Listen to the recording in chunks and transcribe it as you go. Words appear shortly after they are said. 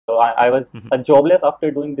So I was jobless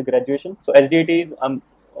after doing the graduation. So SDT is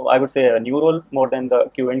I would say a new role more than the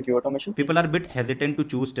QA and QA automation. People are a bit hesitant to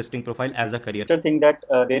choose testing profile as a career. I think that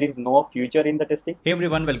there is no future in the testing. Hey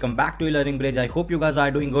everyone, welcome back to 𝗓𝙤𝙬𝙀𝗀𝗃. I hope you guys are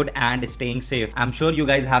doing good and staying safe. I'm sure you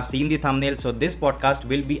guys have seen the thumbnail. So this podcast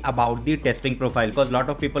will be about the testing profile because a lot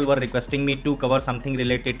of people were requesting me to cover something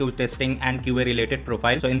related to testing and QA related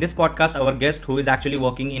profile. So in this podcast, our guest, who is actually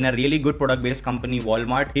working in a really good product based company,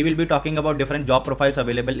 Walmart, he will be talking about different job profiles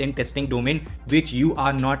available in testing domain which you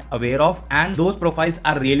are not aware of, and those profiles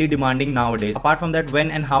are really demanding nowadays. Apart from that,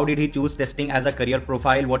 when and how did he choose testing as a career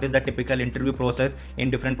profile? What is the typical interview process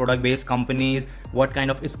in different product based companies? What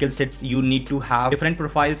kind of skill sets you need to have, different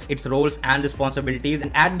profiles, its roles and responsibilities,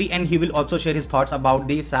 and at the end he will also share his thoughts about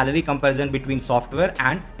the salary comparison between software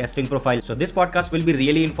and testing profile. So this podcast will be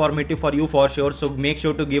really informative for you for sure, so make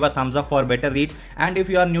sure to give a thumbs up for better reach, and if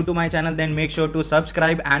you are new to my channel then make sure to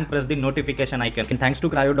subscribe and press the notification icon. And thanks to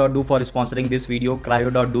Crio.Do for sponsoring this video.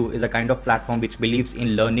 Crio.Do is a kind of platform which believes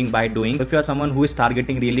in learning by doing. If you are someone who is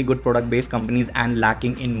targeting really good product based companies and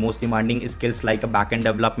lacking in most demanding skills like a backend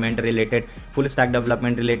development related, full stack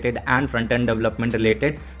development related and front end development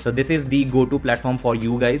related, so this is the go-to platform for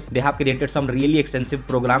you guys. They have created some really extensive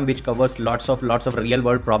program which covers lots of real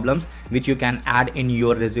world problems which you can add in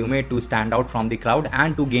your resume to stand out from the crowd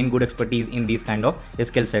and to gain good expertise in these kind of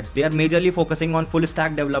skill sets. They are majorly focusing on full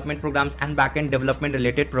stack development programs and backend development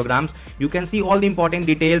related programs. You can see all the important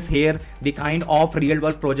details here, the kind of real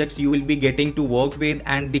world projects you will be getting to work with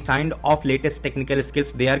and the kind of latest technical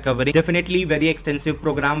skills they are covering. Definitely very extensive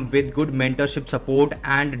program with good mentorship support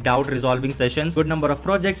and doubt resolving sessions, good number of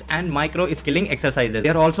projects and micro skilling exercises. They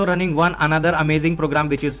are also running another amazing program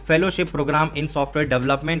which is fellowship program in software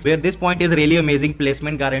development, where this point is really amazing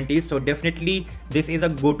placement guarantees. So definitely this is a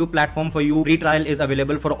go-to platform for you. Free trial is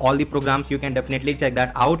available for all the programs. You can definitely check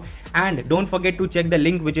that out, and don't forget to check the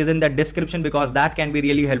link which is in the description because that can be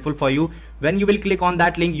really helpful for you. When you will click on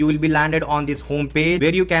that link, you will be landed on this home page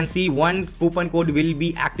where you can see one coupon code will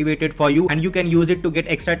be activated for you and you can use it to get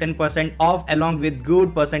extra 10% off along with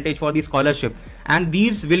good percentage for the scholarship, and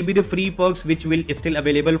these will be the free perks which will still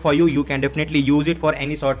available for you. You can definitely use it for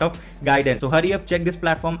any sort of guidance. So hurry up, check this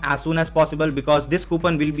platform as soon as possible because this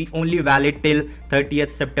coupon will be only valid till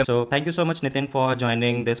 30th September. So thank you so much Nitin for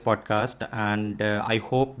joining this podcast, and I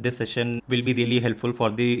hope this session will be really helpful for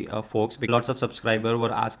the folks because lots of subscribers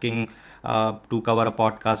were asking to cover a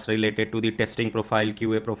podcast related to the testing profile,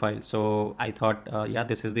 QA profile. So I thought yeah,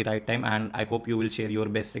 this is the right time, and I hope you will share your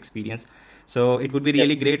best experience. So it would be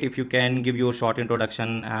really great if you can give your short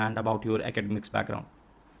introduction and about your academics background.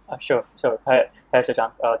 Sure. Hi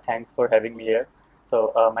Shashank. Thanks for having me here.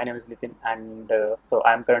 So my name is Nitin, and so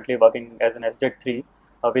I'm currently working as an SDET 3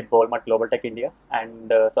 with Walmart Global Tech India,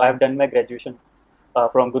 and so I've done my graduation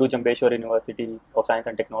from Guru Jambheshwar University of Science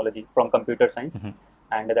and Technology from Computer Science,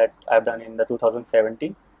 and that I've done in the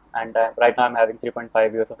 2017. And right now I'm having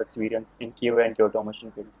 3.5 years of experience in QA and QA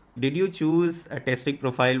automation field. Did you choose a testing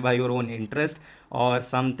profile by your own interest, or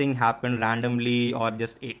something happened randomly, or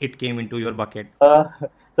just it came into your bucket?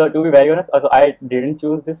 So to be very honest, also I didn't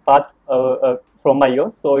choose this path from my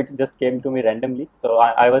own, so it just came to me randomly. So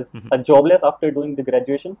I was jobless after doing the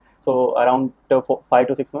graduation, so around 5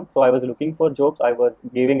 to 6 months. So I was looking for jobs, I was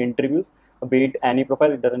giving interviews, be it any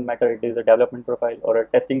profile, it doesn't matter, it is a development profile or a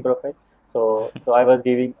testing profile. So I was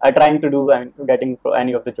trying to do and getting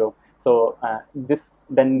any of the job. So this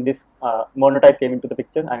Monotype came into the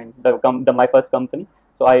picture. I mean my first company.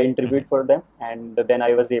 So I interviewed for them, and then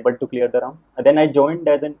I was able to clear the round. Then I joined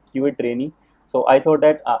as an QA trainee. So I thought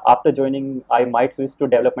that after joining, I might switch to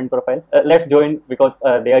development profile. Let's join because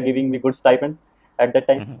they are giving me good stipend at that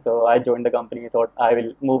time. So I joined the company. Thought I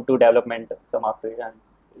will move to development some after it, and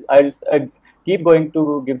I'll keep going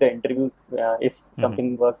to give the interviews if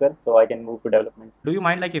something works there, so I can move to development. Do you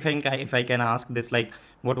mind, like, if I can ask this, like,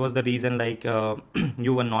 what was the reason, like,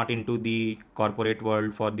 you were not into the corporate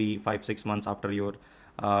world for the 5-6 months after your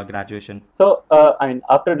graduation? So I mean,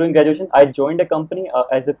 after doing graduation, I joined a company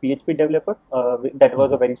as a PHP developer. That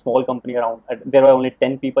was a very small company. Around there were only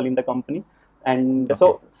 10 people in the company. And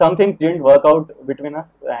so some things didn't work out between us,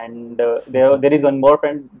 and there is one more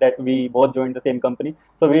friend that we both joined the same company,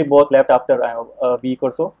 so we both left after a week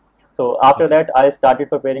or so. So after that I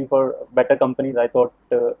started preparing for better companies. I thought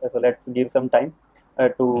so let's give some time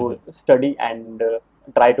to study and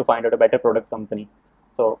try to find out a better product company.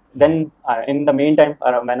 So then in the meantime,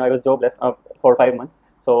 when I was jobless for 5 months,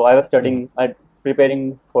 so I was studying,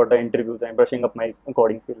 preparing for the interviews and brushing up my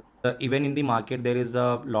coding skills. Even in the market, there is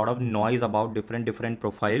a lot of noise about different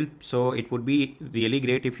profiles. So it would be really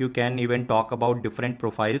great if you can even talk about different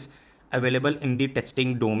profiles available in the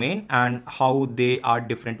testing domain and how they are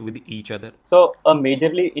different with each other? So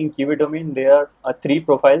majorly in QA domain, there are three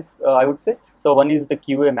profiles, I would say. So one is the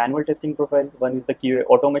QA manual testing profile, one is the QA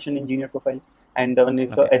automation engineer profile, and the one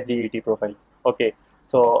is the SDET profile. Okay.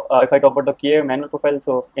 So if I talk about the QA manual profile,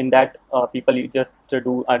 so in that people just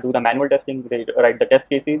do the manual testing. They write the test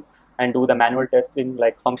cases and do the manual testing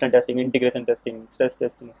like function testing, integration testing, stress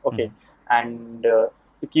testing. Okay. And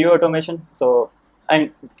QA automation. So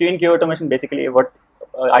and in QA automation, basically what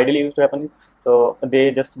ideally used to happen is, so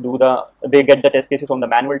they just they get the test cases from the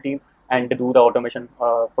manual team and do the automation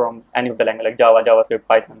from any of the language like Java, JavaScript,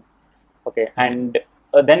 Python. Okay, and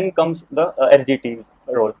then comes the SDT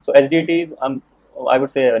role. So SDT is I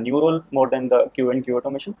would say a new role more than the QA and QA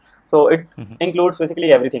automation. So it includes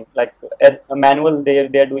basically everything, like as a manual they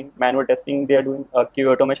are doing manual testing, they are doing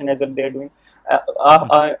QA automation as well, they are doing.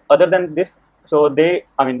 Other than this, so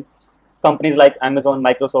companies like Amazon,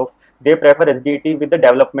 Microsoft, they prefer SDT with the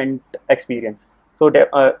development experience. So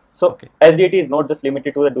SDT is not just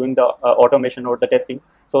limited to doing the automation or the testing.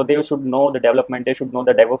 So they should know the development, they should know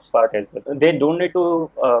the DevOps part as well. They don't need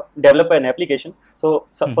to develop an application. So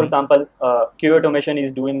for example, QA automation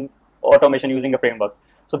is doing automation using a framework.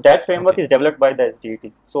 So that framework is developed by the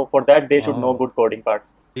SDT. So for that, they should know good coding part.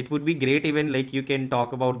 It would be great even like you can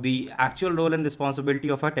talk about the actual role and responsibility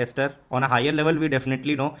of a tester. On a higher level, we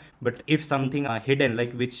definitely know, but if something hidden,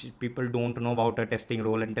 like which people don't know about a testing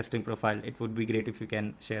role and testing profile, it would be great if you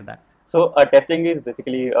can share that. So testing is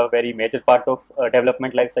basically a very major part of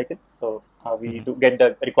development lifecycle. So we do get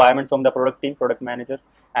the requirements from the product team, product managers,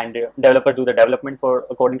 and developers do the development for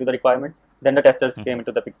according to the requirements. Then the testers came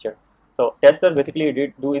into the picture. So testers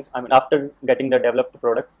basically after getting the developed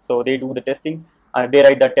product, so they do the testing. They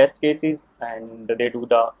write the test cases and they do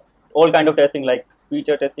the all kind of testing like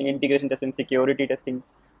feature testing, integration testing, security testing,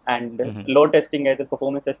 and load testing as a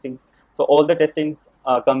performance testing. So all the testing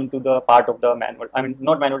come into the part of the manual.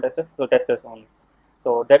 Not manual testers, so testers only.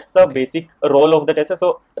 So that's the basic role of the tester.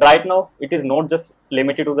 So right now it is not just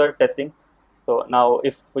limited to the testing. So now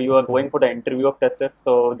if you are going for the interview of tester,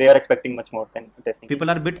 so they are expecting much more than testing.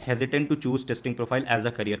 People are a bit hesitant to choose testing profile as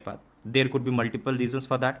a career path. There could be multiple reasons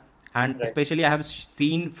for that. And especially I have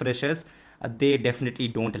seen freshers, they definitely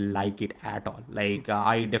don't like it at all. Like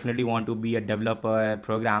I definitely want to be a developer,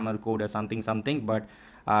 programmer, coder, something, but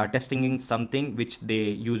testing is something which they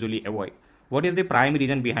usually avoid. What is the prime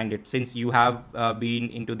reason behind it? Since you have been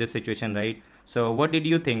into this situation, right? So what did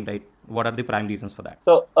you think, right? What are the prime reasons for that?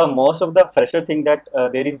 So most of the fresher think that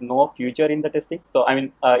there is no future in the testing. So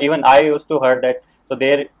even I used to heard that. So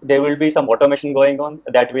there will be some automation going on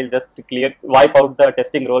that will just wipe out the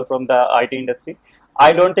testing role from the IT industry.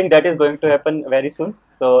 I don't think that is going to happen very soon.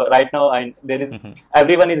 So right now there is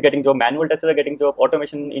everyone is getting job. Manual testers are getting job.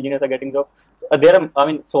 Automation engineers are getting job. So, there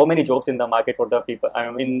are so many jobs in the market for the people.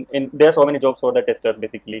 There are so many jobs for the testers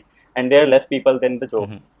basically, and there are less people than the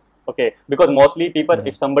jobs. Okay, because mostly people,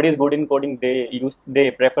 if somebody is good in coding,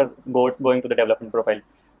 they prefer going to the development profile.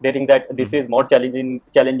 They think that this is more challenging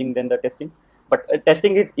than the testing. But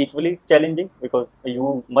testing is equally challenging because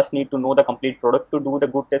you must need to know the complete product to do the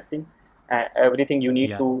good testing. Everything you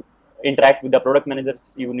need to interact with the product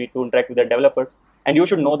managers, you need to interact with the developers, and you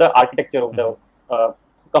should know the architecture of the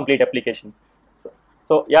complete application.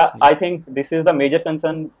 So I think this is the major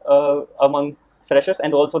concern among freshers,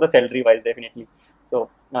 and also the salary wise definitely. So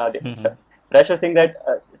freshers think that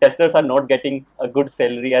testers are not getting a good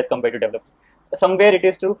salary as compared to developers. Somewhere it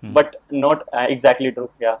is true, but not exactly true.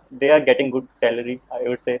 Yeah, they are getting good salary, I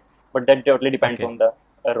would say, but that totally depends on the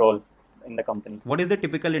role in the company. What is the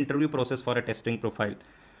typical interview process for a testing profile?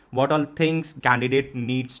 What all things candidate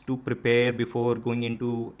needs to prepare before going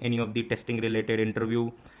into any of the testing related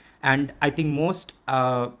interview? And I think most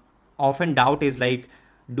often doubt is like,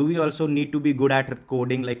 do we also need to be good at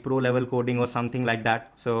coding, like pro level coding or something like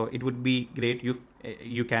that? So it would be great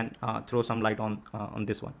you can throw some light on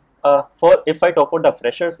this one. If I talk about the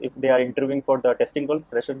freshers, if they are interviewing for the testing role,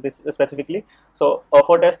 freshers specifically, so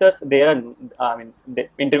for testers, they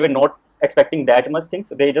interview not expecting that much things.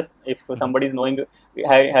 They just, if somebody is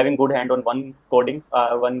having good hand on one coding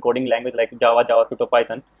language like Java, JavaScript or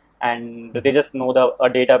Python, and they just know the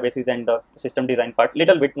databases and the system design part,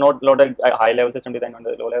 little bit, not a high level system design on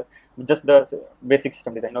the low level, just the basic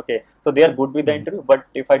system design. Okay, so they are good with the interview. But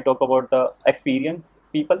if I talk about the experience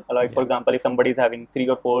people, like for example, if somebody is having 3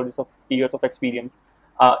 or 4 years of experience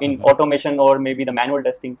in automation or maybe the manual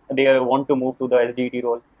testing, they want to move to the SDT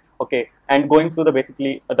role. Okay, and going through the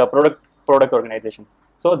basically the product organization.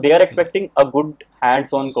 So they are expecting a good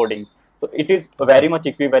hands-on coding. So it is very much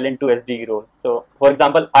equivalent to SDE role. So for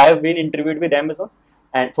example, I have been interviewed with Amazon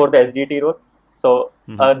and for the SDT role, So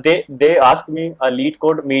they asked me a lead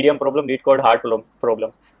code medium problem, lead code hard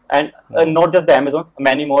problems, and not just the Amazon,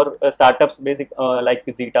 many more startups, like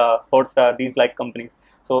Zeta, Hotstar, these like companies.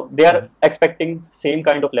 So they are expecting same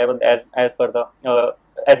kind of level as per the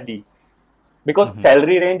SD, because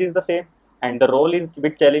salary range is the same and the role is a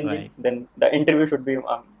bit challenging. Then the interview should be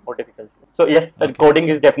more difficult. So yes, coding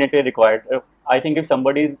is definitely required. I think if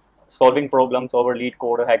somebody is solving problems over lead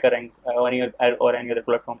code or hacker or any other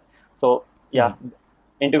platform, so yeah,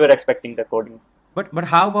 interviewer expecting the coding. But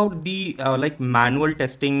how about the like manual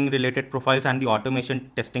testing related profiles and the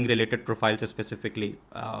automation testing related profiles specifically?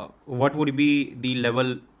 What would be the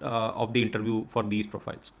level of the interview for these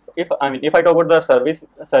profiles? If I talk about the service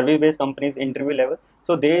based companies interview level,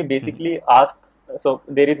 so they basically ask. So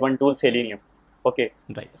there is one tool, Selenium. Okay,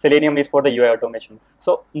 right. Selenium is for the UI automation.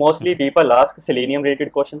 So mostly people ask Selenium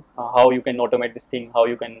related question: how you can automate this thing, how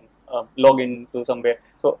you can log into somewhere.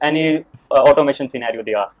 So any automation scenario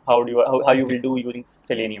they ask, how you will do using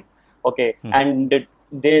Selenium. Okay, and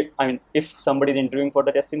if somebody is interviewing for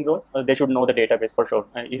the testing role, they should know the database for sure.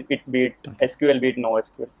 It be it SQL, be it no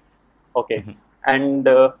SQL. Okay, and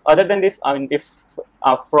other than this, if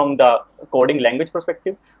from the coding language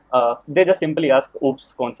perspective, they just simply ask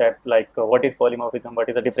OOPS concept, like what is polymorphism, what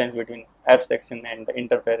is the difference between abstraction and the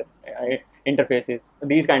interfaces,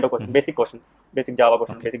 these kind of questions, basic questions, basic Java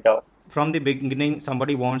questions, basic Java. From the beginning,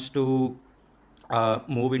 somebody wants to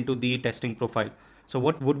move into the testing profile. So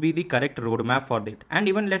what would be the correct roadmap for that? And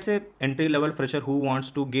even let's say entry level fresher who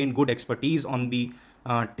wants to gain good expertise on the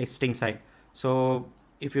testing side. So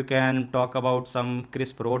if you can talk about some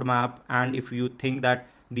crisp roadmap, and if you think that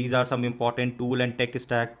these are some important tool and tech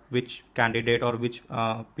stack which candidate or which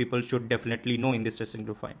people should definitely know in this testing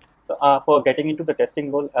profile. So for getting into the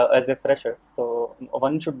testing role as a fresher, so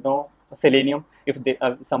one should know Selenium. If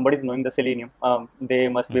somebody is knowing the Selenium, they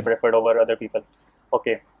must be preferred over other people.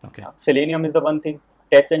 Okay. Selenium is the one thing.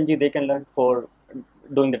 TestNG they can learn for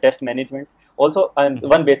doing the test management. Also,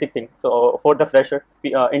 one basic thing. So for the fresher,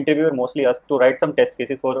 interviewer mostly asks to write some test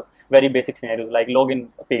cases for very basic scenarios like login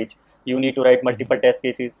page. You need to write multiple test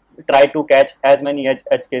cases. Try to catch as many edge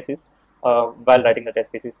cases while writing the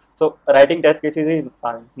test cases. So writing test cases is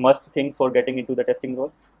a must thing for getting into the testing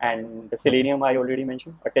role. And the Selenium I already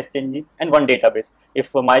mentioned, a TestNG, and one database.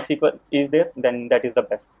 If 𝗫𝐸 is there, then that is the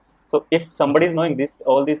best. So if somebody is knowing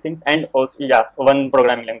all these things, and also one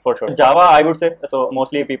programming language for sure. Java, I would say, so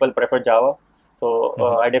mostly people prefer Java.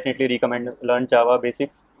 So I definitely recommend learn Java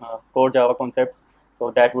basics, core Java concepts. So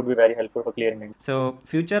that would be very helpful for clearing it. So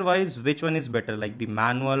future wise, which one is better, like the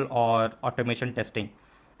manual or automation testing?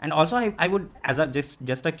 And also I would, as a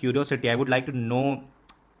just a curiosity, I would like to know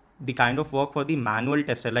the kind of work for the manual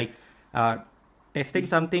tester, like testing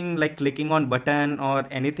something like clicking on button or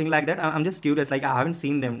anything like that. I'm just curious, like I haven't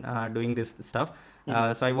seen them doing this stuff.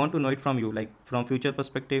 So I want to know it from you, like from future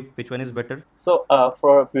perspective, which one is better? So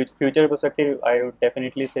for future perspective, I would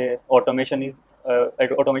definitely say automation is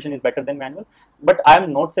better than manual. But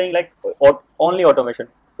I'm not saying like only automation.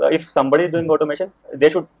 So if somebody is doing automation, they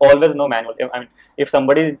should always know manual. If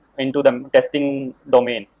somebody is into the testing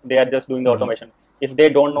domain, they are just doing the automation. If they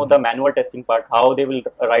don't know the manual testing part, how they will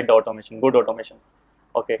write the automation, good automation.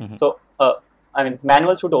 Okay, so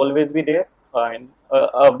manual should always be there.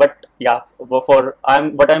 But yeah,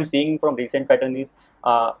 what I'm seeing from recent pattern is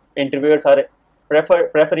interviewers are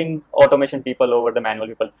preferring automation people over the manual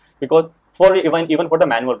people, because for even for the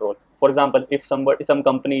manual role, for example, if some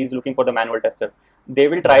company is looking for the manual tester, they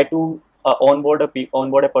will try to onboard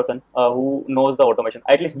a person who knows the automation,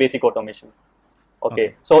 at least basic automation.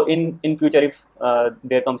 Okay. So in future, if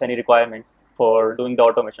there comes any requirement for doing the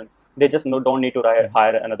automation, they just don't need to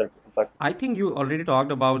hire another person. I think you already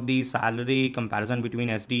talked about the salary comparison between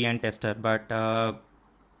SD and tester, but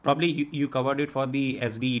probably you covered it for the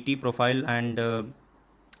SDET profile. And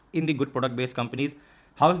in the good product based companies,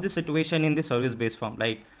 how is the situation in the service based firm?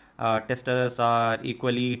 Like testers are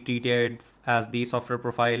equally treated as the software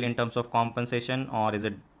profile in terms of compensation, or is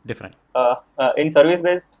it different? In service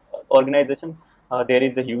based organization, there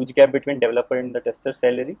is a huge gap between developer and the tester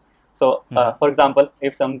salary. So, for example,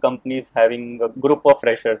 if some company is having a group of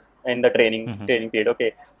freshers in the training period,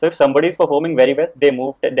 okay. So if somebody is performing very well, they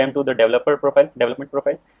move them to the development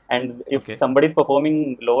profile, and if somebody is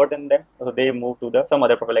performing lower than them, so they move to some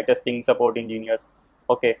other profile like testing support engineers.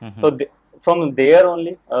 Okay. So from there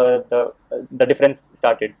only the difference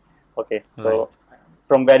started. Okay. So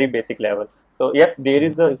from very basic level. So yes, there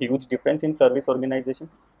is a huge difference in service organization.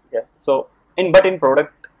 Yeah. So in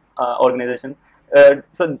product organization.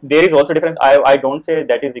 So there is also difference. I don't say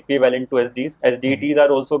that is equivalent to SDs. SDTs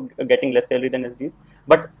are also getting less salary than SDs,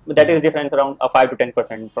 but that is difference around 5 to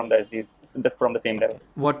 10% from the SDs from the same level.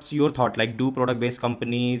 What's your thought? Like, do product-based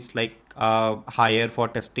companies like hire for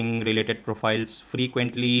testing related profiles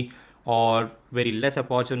frequently, or very less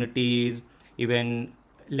opportunities, even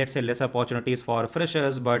let's say less opportunities for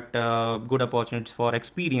freshers, but good opportunities for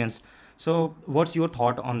experience? So what's your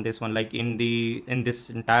thought on this one? Like in this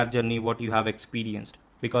entire journey, what you have experienced,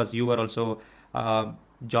 because you were also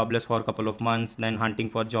jobless for a couple of months, then hunting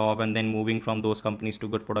for job, and then moving from those companies to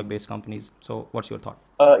good product-based companies. So what's your thought?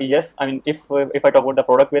 Yes, I mean, if I talk about the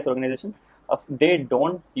product-based organization, they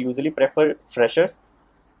don't usually prefer freshers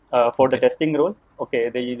for the testing role. Okay,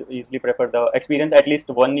 they usually prefer the experience, at least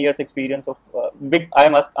 1 year's experience of big. I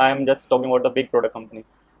am just talking about the big product companies.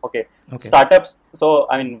 Okay. Startups. So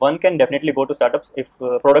I mean, one can definitely go to startups if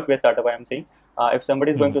product-based startup. I am saying, if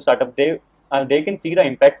somebody is going to startup, they can see the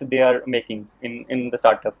impact they are making in the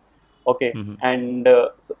startup. Okay, and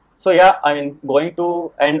so yeah, I mean, going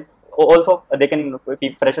to, and also they can,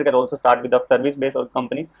 fresher can also start with a service-based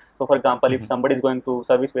company. So for example, if somebody is going to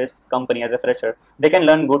service-based company as a fresher, they can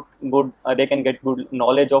learn they can get good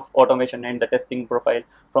knowledge of automation and the testing profile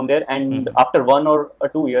from there, and after 1 or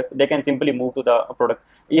 2 years they can simply move to the product.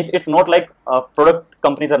 It's not like product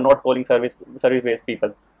companies are not calling service-based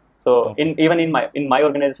people. So even in my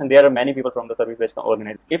organization, there are many people from the service-based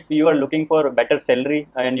organization. If you are looking for a better salary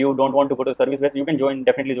and you don't want to go to service-based, you can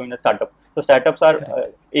definitely join a startup. So startups are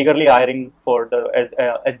eagerly hiring for the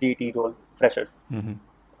SDET role freshers.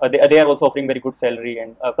 They are also offering very good salary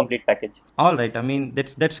and a complete package. All right. I mean,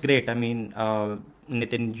 that's great. I mean,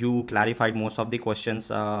 Nitin, you clarified most of the questions,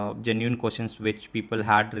 genuine questions which people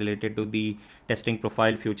had related to the testing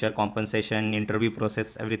profile, future compensation, interview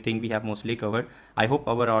process, everything we have mostly covered. I hope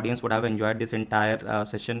our audience would have enjoyed this entire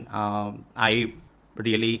session. I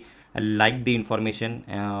really liked the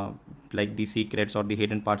information, like the secrets or the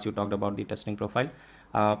hidden parts you talked about the testing profile.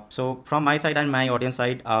 So from my side and my audience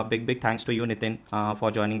side, big thanks to you, Nitin,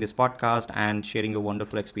 for joining this podcast and sharing your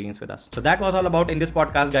wonderful experience with us. So that was all about in this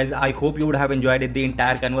podcast, guys. I hope you would have enjoyed it, the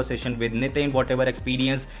entire conversation with Nitin, whatever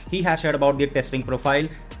experience he has shared about the testing profile.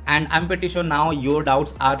 And I'm pretty sure now your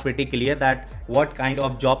doubts are pretty clear, that what kind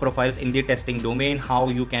of job profiles in the testing domain, how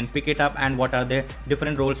you can pick it up, and what are the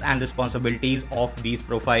different roles and responsibilities of these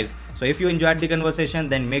profiles. So if you enjoyed the conversation,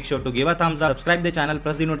 then make sure to give a thumbs up, subscribe the channel,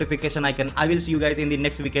 press the notification icon. I will see you guys in the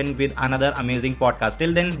next weekend with another amazing podcast.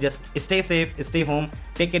 Till then, just stay safe, stay home,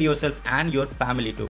 take care of yourself and your family too.